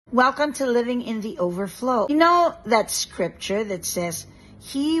Welcome to Living in the Overflow. You know that scripture that says,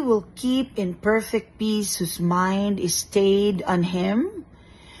 He will keep in perfect peace whose mind is stayed on Him?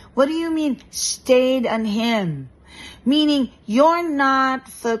 What do you mean, stayed on Him? Meaning, you're not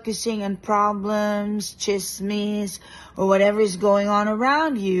focusing on problems, chismes, or whatever is going on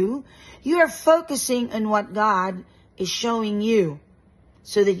around you. You are focusing on what God is showing you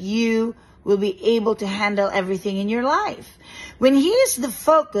so that you will be able to handle everything in your life. When He is the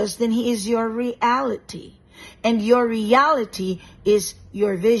focus, then He is your reality. And your reality is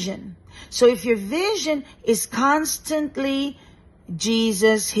your vision. So if your vision is constantly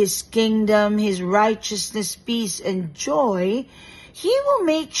Jesus, His kingdom, His righteousness, peace, and joy, He will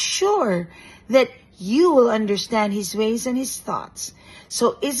make sure that you will understand His ways and His thoughts.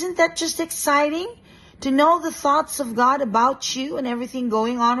 So isn't that just exciting? To know the thoughts of God about you and everything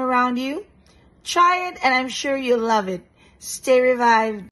going on around you? Try it and I'm sure you'll love it. Stay revived.